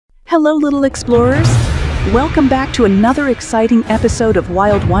Hello, little explorers! Welcome back to another exciting episode of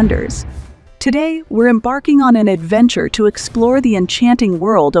Wild Wonders. Today, we're embarking on an adventure to explore the enchanting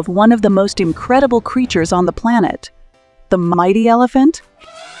world of one of the most incredible creatures on the planet, the mighty elephant.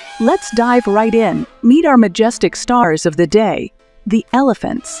 Let's dive right in. Meet our majestic stars of the day, the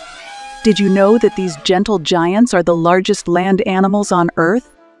elephants. Did you know that these gentle giants are the largest land animals on Earth?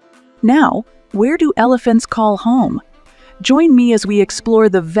 Now, where do elephants call home? Join me as we explore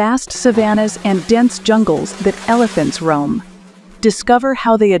the vast savannas and dense jungles that elephants roam. Discover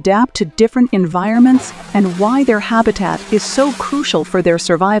how they adapt to different environments and why their habitat is so crucial for their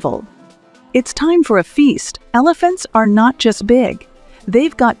survival. It's time for a feast. Elephants are not just big.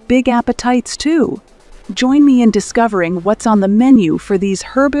 They've got big appetites too. Join me in discovering what's on the menu for these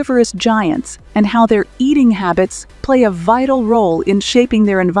herbivorous giants and how their eating habits play a vital role in shaping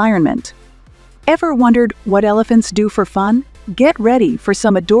their environment. Ever wondered what elephants do for fun? Get ready for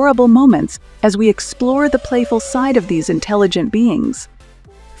some adorable moments as we explore the playful side of these intelligent beings.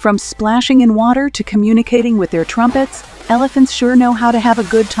 From splashing in water to communicating with their trumpets, elephants sure know how to have a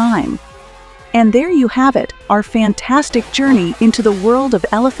good time. And there you have it, our fantastic journey into the world of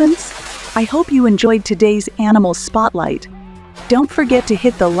elephants. I hope you enjoyed today's Animal Spotlight. Don't forget to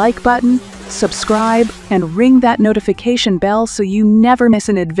hit the like button, subscribe, and ring that notification bell so you never miss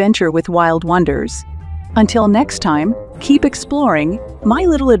an adventure with Wild Wonders. Until next time, keep exploring, my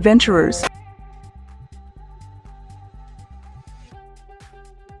little adventurers.